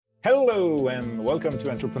Hello and welcome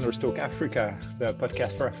to Entrepreneurs Talk Africa, the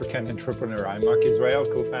podcast for African entrepreneur. I'm Mark Israel,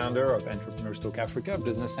 co-founder of Entrepreneurs Talk Africa,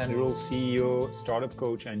 business angel, CEO, startup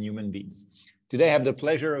coach, and human beings. Today, I have the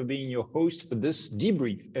pleasure of being your host for this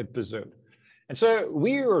debrief episode. And so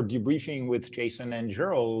we are debriefing with Jason and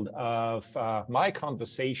Gerald of my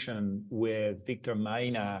conversation with Victor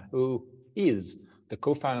Maina, who is the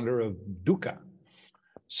co-founder of Duka.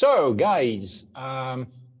 So guys,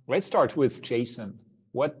 let's start with Jason.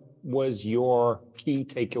 What was your key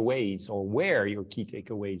takeaways, or were your key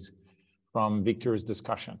takeaways from Victor's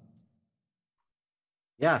discussion?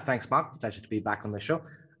 Yeah, thanks, Mark. Pleasure to be back on the show.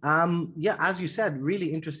 As you said,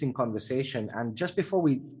 really interesting conversation. And just before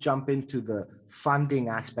we jump into the funding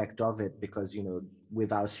aspect of it, because,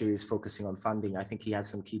 with our series focusing on funding, I think he has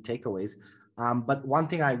some key takeaways. But one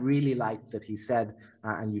thing I really liked that he said,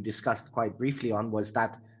 and you discussed quite briefly on, was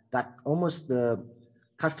that almost the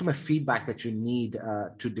customer feedback that you need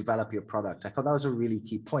to develop your product. I thought that was a really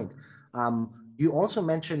key point. You also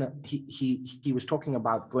mentioned he was talking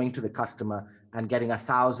about going to the customer and getting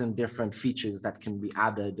 1,000 different features that can be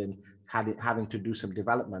added and having to do some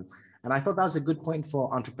development. And I thought that was a good point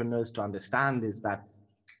for entrepreneurs to understand, is that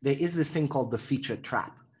there is this thing called the feature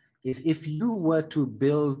trap. Is if you were to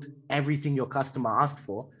build everything your customer asked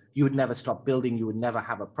for, you would never stop building, you would never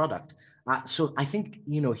have a product. So I think,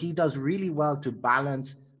 he does really well to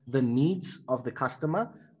balance the needs of the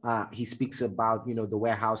customer. He speaks about, the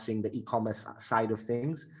warehousing, the e-commerce side of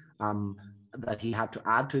things that he had to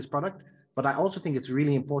add to his product. But I also think it's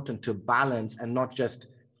really important to balance and not just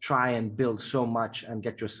try and build so much and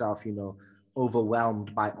get yourself,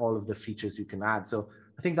 overwhelmed by all of the features you can add. So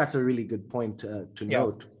I think that's a really good point to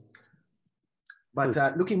note.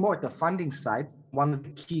 But looking more at the funding side, one of the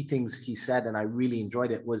key things he said, and I really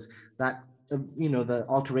enjoyed it, was that, the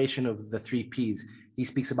alteration of the 3 Ps. He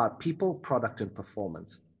speaks about people, product, and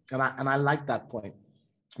performance. And I like that point,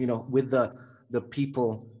 with the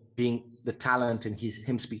people being the talent, and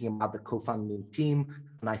him speaking about the co-founding team.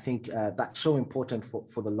 And I think that's so important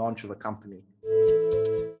for the launch of a company.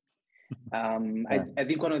 I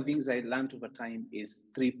think one of the things I learned over time is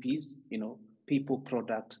 3 Ps, people,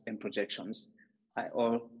 product, and projections.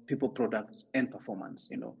 Or people, products, and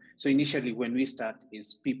performance. So initially when we start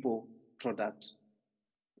is people, product,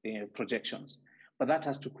 projections, but that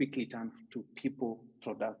has to quickly turn to people,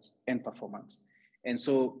 products, and performance. And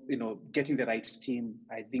so, getting the right team,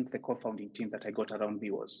 I think the co-founding team that I got around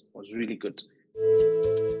me was really good.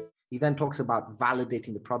 He then talks about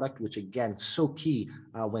validating the product, which again, so key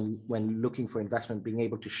when looking for investment, being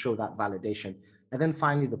able to show that validation. And then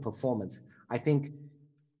finally, the performance. I think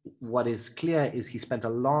what is clear is he spent a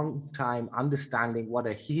long time understanding what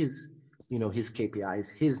are his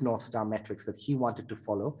KPIs, his North Star metrics that he wanted to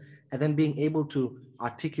follow, and then being able to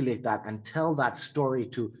articulate that and tell that story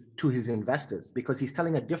to his investors, because he's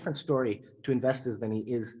telling a different story to investors than he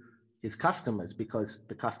is his customers, because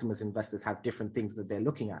the customers, investors have different things that they're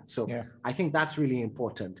looking at. So I think that's really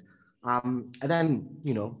important. And then,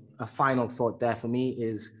 a final thought there for me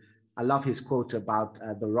is, I love his quote about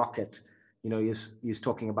the rocket. He's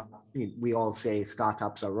talking about, we all say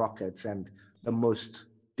startups are rockets, and the most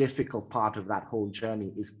difficult part of that whole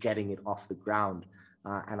journey is getting it off the ground.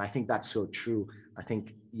 And I think that's so true. I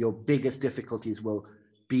think your biggest difficulties will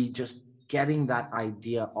be just getting that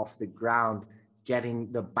idea off the ground,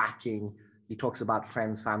 getting the backing. He talks about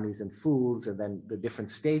friends, families, and fools, and then the different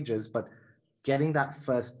stages, but getting that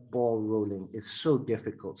first ball rolling is so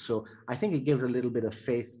difficult. So I think it gives a little bit of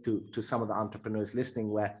faith to some of the entrepreneurs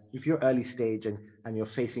listening, where if you're early stage and you're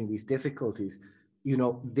facing these difficulties,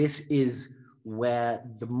 this is where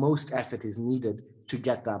the most effort is needed to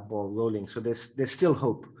get that ball rolling. So there's still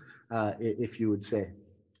hope, if you would say.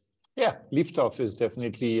 Yeah, liftoff is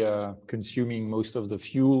definitely consuming most of the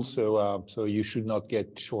fuel, so you should not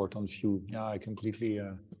get short on fuel. Yeah, I completely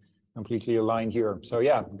aligned here. So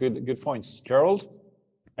yeah, good points. Gerald,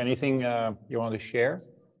 anything you want to share?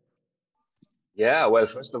 Yeah, well,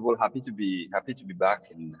 first of all, happy to be back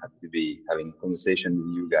and happy to be having a conversation with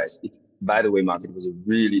you guys. By the way, Mark, it was a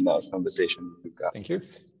really nice conversation with Luca. Thank you.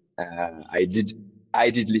 I did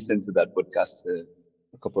listen to that podcast a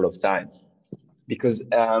couple of times, because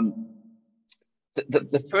the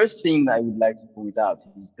first thing I would like to point out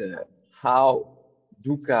is how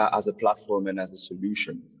Duka as a platform and as a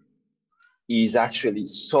solution is actually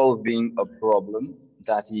solving a problem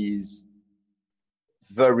that is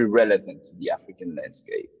very relevant to the African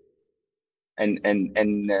landscape. And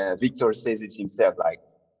Victor says it himself,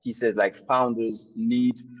 he says, founders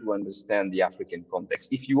need to understand the African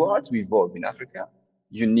context. If you are to evolve in Africa,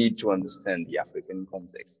 you need to understand the African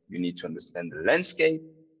context. You need to understand the landscape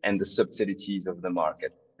and the subtleties of the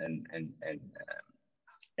market.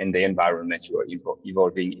 and the environment you are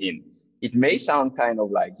evolving in. It may sound kind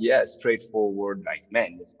of like, yeah, straightforward, like,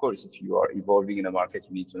 man, of course, if you are evolving in a market,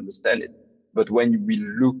 you need to understand it. But when we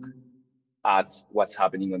look at what's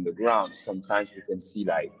happening on the ground, sometimes we can see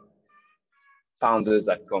like founders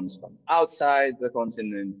that comes from outside the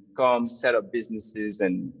continent, come set up businesses,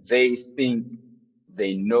 and they think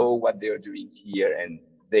they know what they're doing here, and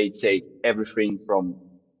they take everything from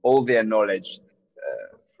all their knowledge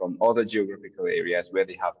from other geographical areas where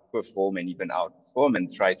they have performed and even outperformed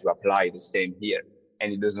and try to apply the same here,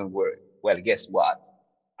 and it doesn't work. Well, guess what?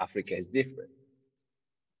 Africa is different.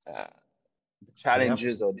 The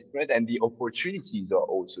challenges are different, and the opportunities are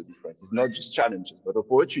also different. It's not just challenges, but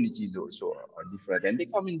opportunities also are different, and they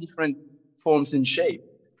come in different forms and shape.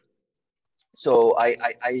 So I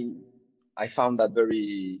found that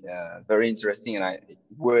very interesting, and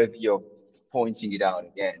worthy of pointing it out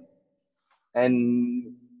again.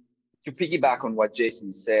 And to piggyback on what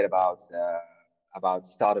Jason said about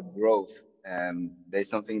startup growth, there's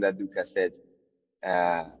something that Duka said: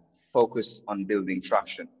 focus on building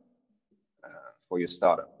traction for your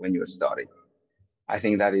startup when you're starting. I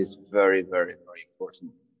think that is very, very, very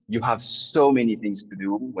important. You have so many things to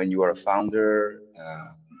do when you are a founder.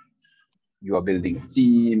 You are building a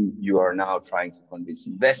team. You are now trying to convince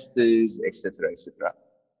investors, etc., etc.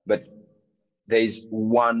 But there is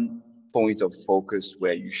one point of focus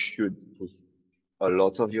where you should put a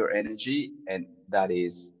lot of your energy, and that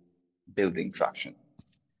is building traction,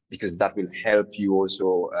 because that will help you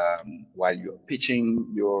also while you're pitching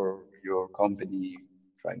your company,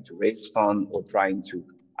 trying to raise funds or trying to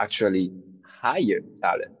actually hire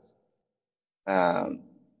talent.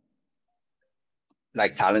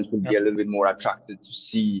 Like talent will be a little bit more attracted to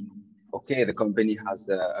see, okay, the company has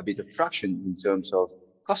a bit of traction in terms of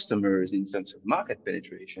customers, in terms of market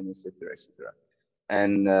penetration, etc., etc.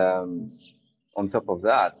 And on top of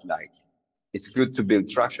that, like, it's good to build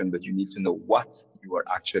traction, but you need to know what you are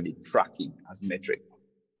actually tracking as metric.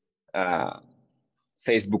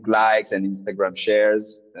 Facebook likes and Instagram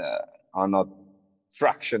shares are not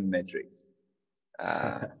traction metrics.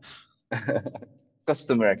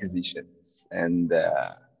 Customer acquisitions and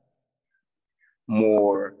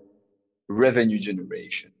more revenue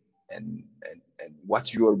generation and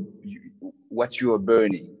what you are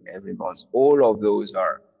burning every month. All of those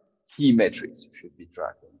are key metrics you should be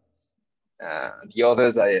tracking. The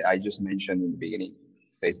others I just mentioned in the beginning,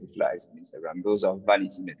 Facebook likes and Instagram, those are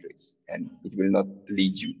vanity metrics, and it will not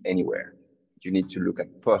lead you anywhere. You need to look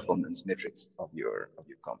at performance metrics of your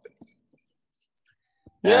company.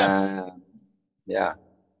 Yeah.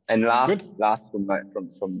 And last from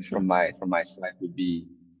my side would be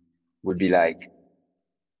like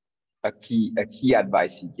a key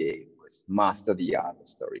advice he gave was master the art of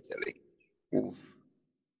storytelling. Oof.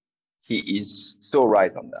 He is so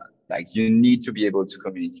right on that. Like, you need to be able to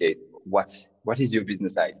communicate what is your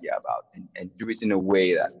business idea about, and do it in a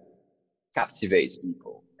way that captivates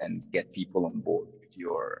people and get people on board with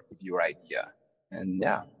your idea. And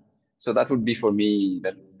yeah, so that would be for me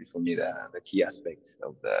the key aspect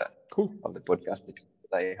of the podcast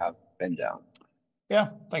that I have penned down.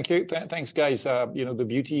 Yeah, thank you. Thanks, guys. The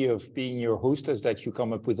beauty of being your host is that you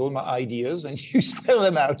come up with all my ideas and you spell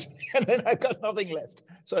them out, and then I got nothing left.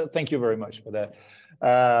 So thank you very much for that.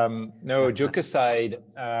 No, joke aside,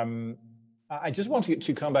 I just want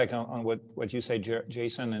to come back on what you said,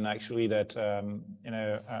 Jason, and actually that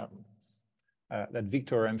that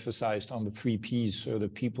Victor emphasized on the 3 Ps, so the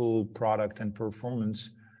people, product, and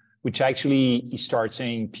performance, which actually he starts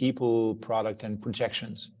saying people, product, and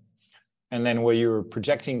projections. And then where you're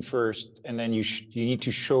projecting first, and then you need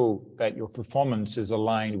to show that your performance is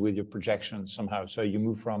aligned with your projections somehow. So you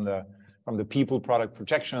move from the people, product,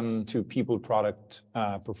 projection to people, product,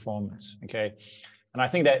 performance. Okay, and I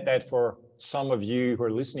think that for some of you who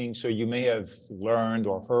are listening, so you may have learned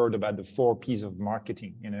or heard about the 4 Ps of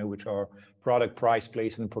marketing, which are product, price,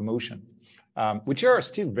 place, and promotion, which are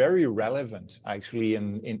still very relevant actually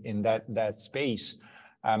in that space.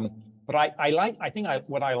 But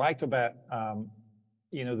what I liked about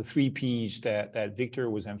the 3 Ps that Victor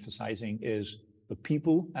was emphasizing is the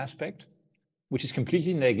people aspect, which is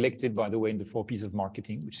completely neglected, by the way, in the 4 Ps of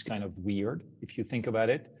marketing, which is kind of weird if you think about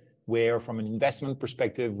it, where from an investment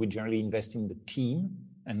perspective, we generally invest in the team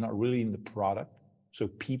and not really in the product. So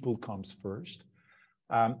people comes first.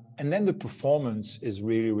 And then the performance is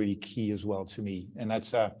really, really key as well to me. And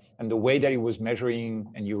that's and the way that he was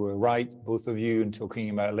measuring, and you were right, both of you, in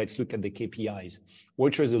talking about, let's look at the KPIs.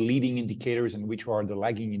 Which are the leading indicators and which are the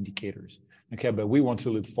lagging indicators? Okay, but we want to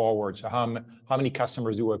look forward. So how many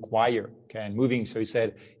customers do we acquire? Okay, and moving. So he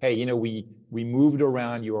said, hey, we moved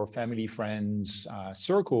around your family, friends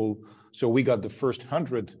circle. So we got the first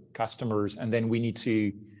 100 customers, and then we need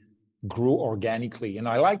to grow organically. And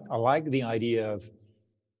I like the idea of,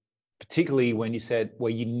 particularly when you said, well,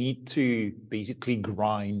 you need to basically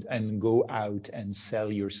grind and go out and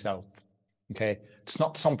sell yourself. Okay, it's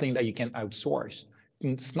not something that you can outsource.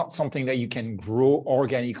 It's not something that you can grow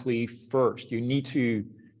organically first. You need to,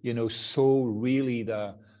 sow really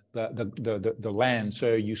the land.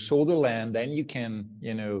 So you sow the land, then you can,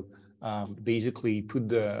 basically put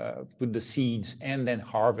the seeds and then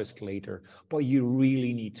harvest later. But you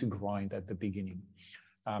really need to grind at the beginning.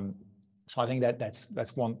 So I think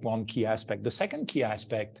that's one key aspect. The second key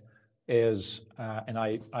aspect is, and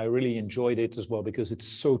I really enjoyed it as well because it's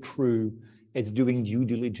so true. It's doing due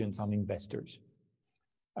diligence on investors.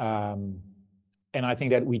 And I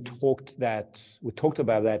think that we talked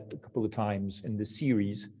about that a couple of times in the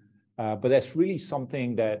series, but that's really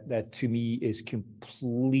something that to me is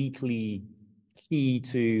completely key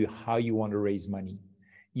to how you want to raise money.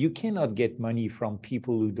 You cannot get money from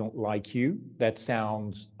people who don't like you. That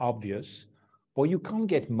sounds obvious, but you can't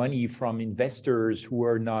get money from investors who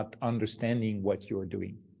are not understanding what you're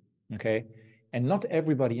doing. Okay, and not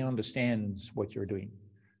everybody understands what you're doing.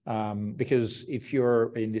 Because if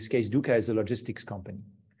you're, in this case, Duca is a logistics company,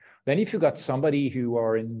 then if you got somebody who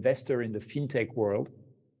are an investor in the fintech world,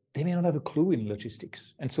 they may not have a clue in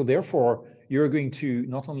logistics. And so therefore, you're going to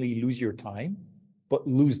not only lose your time, but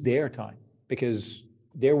lose their time because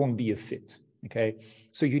there won't be a fit, okay?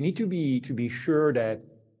 So you need to be sure that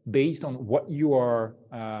based on what your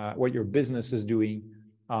business is doing,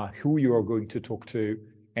 who you are going to talk to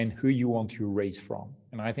and who you want to raise from.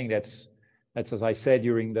 And I think that's as I said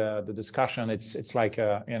during the discussion, it's like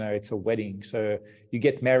it's a wedding. So you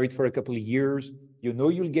get married for a couple of years,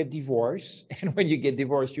 you'll get divorced, and when you get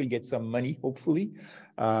divorced, you'll get some money, hopefully.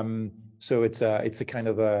 So it's a kind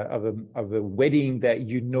of a wedding that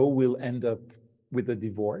will end up with a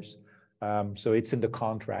divorce. So it's in the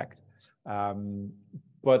contract.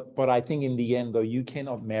 But I think in the end, though, you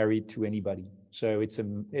cannot marry to anybody. So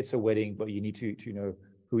it's a wedding, but you need to know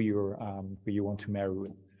who you want to marry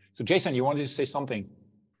with. So Jason, you wanted to say something?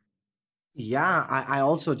 Yeah, I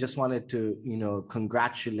also just wanted to,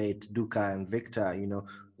 congratulate Duca and Victor.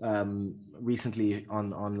 Recently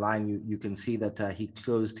online, you can see that he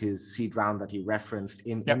closed his seed round that he referenced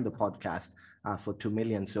in the podcast for 2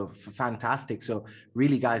 million. So fantastic. So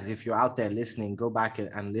really, guys, if you're out there listening, go back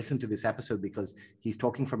and listen to this episode because he's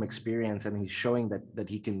talking from experience and he's showing that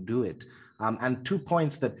he can do it. And 2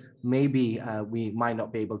 points that maybe we might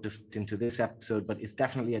not be able to fit into this episode, but it's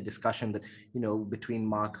definitely a discussion that, between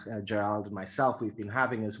Mark, Gerald, and myself, we've been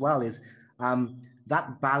having as well, is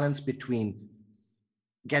that balance between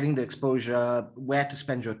getting the exposure, where to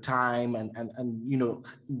spend your time, and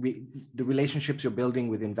the relationships you're building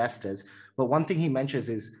with investors. But one thing he mentions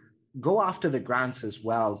is go after the grants as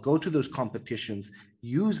well. Go to those competitions.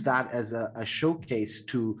 Use that as a showcase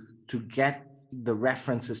to get the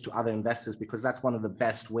references to other investors, because that's one of the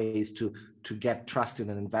best ways to get trust in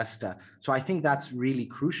an investor. So I think that's really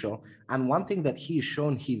crucial. And one thing that he's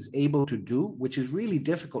shown he's able to do, which is really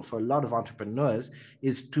difficult for a lot of entrepreneurs,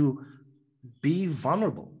 is to be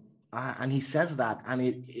vulnerable. And he says that, and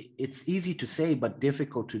it's easy to say, but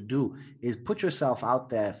difficult to do, is put yourself out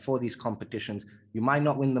there for these competitions. You might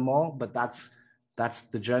not win them all, but that's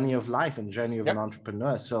the journey of life and journey of an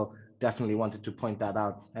entrepreneur. So definitely wanted to point that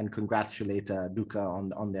out and congratulate Duca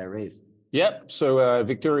on their raise. Yep. So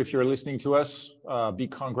Victor, if you're listening to us,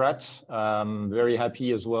 big congrats. Very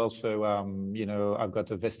happy as well. So I've got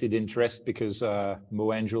a vested interest because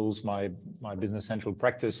Mo Angels, my Business Central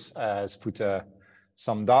practice, has put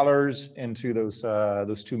some dollars into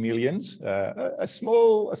those 2 millions. A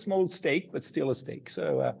small stake, but still a stake.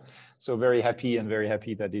 So very happy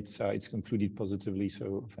that it's concluded positively.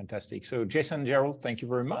 So fantastic. So Jason, Gerald, thank you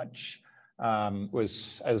very much.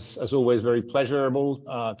 Was as always very pleasurable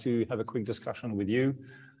to have a quick discussion with you.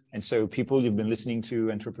 And so people, you've been listening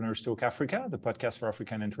to Entrepreneurs Talk Africa, the podcast for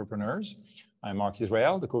African entrepreneurs. I'm Mark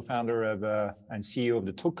Israel, the co-founder of and CEO of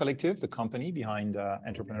the Talk Collective, the company behind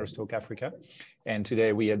Entrepreneurs Talk Africa. And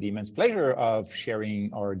today we had the immense pleasure of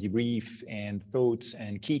sharing our debrief and thoughts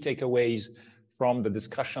and key takeaways from the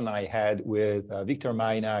discussion I had with Victor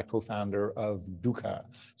Maina, co-founder of Duca.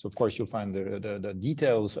 So of course, you'll find the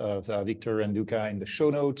details of Victor and Duca in the show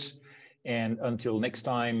notes. And until next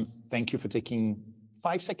time, thank you for taking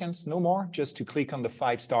 5 seconds, no more, just to click on the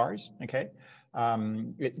 5 stars, okay?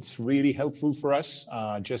 It's really helpful for us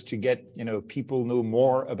just to get, people know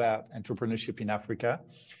more about entrepreneurship in Africa.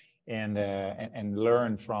 and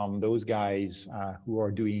learn from those guys who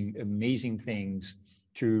are doing amazing things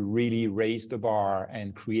to really raise the bar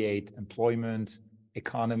and create employment,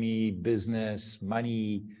 economy, business,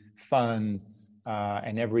 money, fun,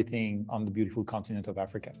 and everything on the beautiful continent of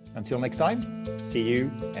Africa. Until next time, see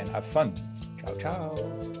you and have fun. Ciao,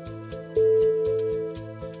 ciao.